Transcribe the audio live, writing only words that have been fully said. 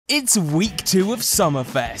It's week 2 of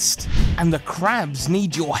Summerfest, and the crabs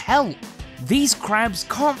need your help. These crabs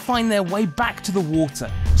can't find their way back to the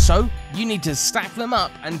water, so you need to stack them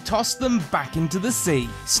up and toss them back into the sea.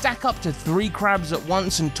 Stack up to 3 crabs at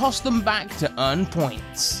once and toss them back to earn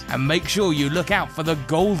points. And make sure you look out for the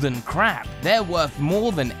golden crab. They're worth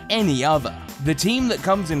more than any other. The team that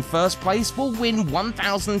comes in first place will win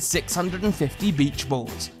 1,650 beach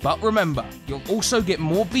balls. But remember, you'll also get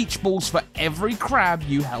more beach balls for every crab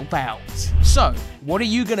you help out. So, what are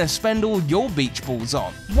you gonna spend all your beach balls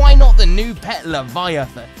on? Why not the new pet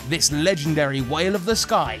Leviathan? This legendary whale of the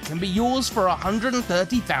sky can be yours for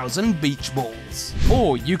 130,000 beach balls.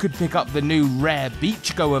 Or you could pick up the new rare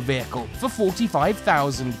beachgoer vehicle for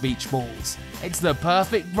 45,000 beach balls. It's the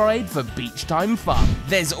perfect ride for beach time fun.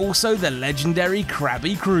 There's also the legendary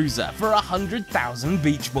Krabby Cruiser for 100,000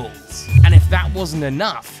 beach balls. And if that wasn't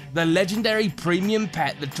enough, the legendary premium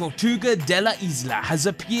pet, the Tortuga de la Isla, has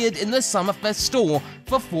appeared in the Summerfest store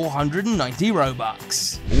for 490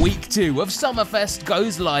 Robux. Week 2 of Summerfest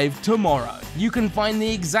goes live tomorrow. You can find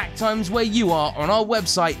the exact times where you are on our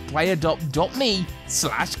website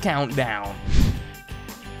PlayAdoptMe/countdown.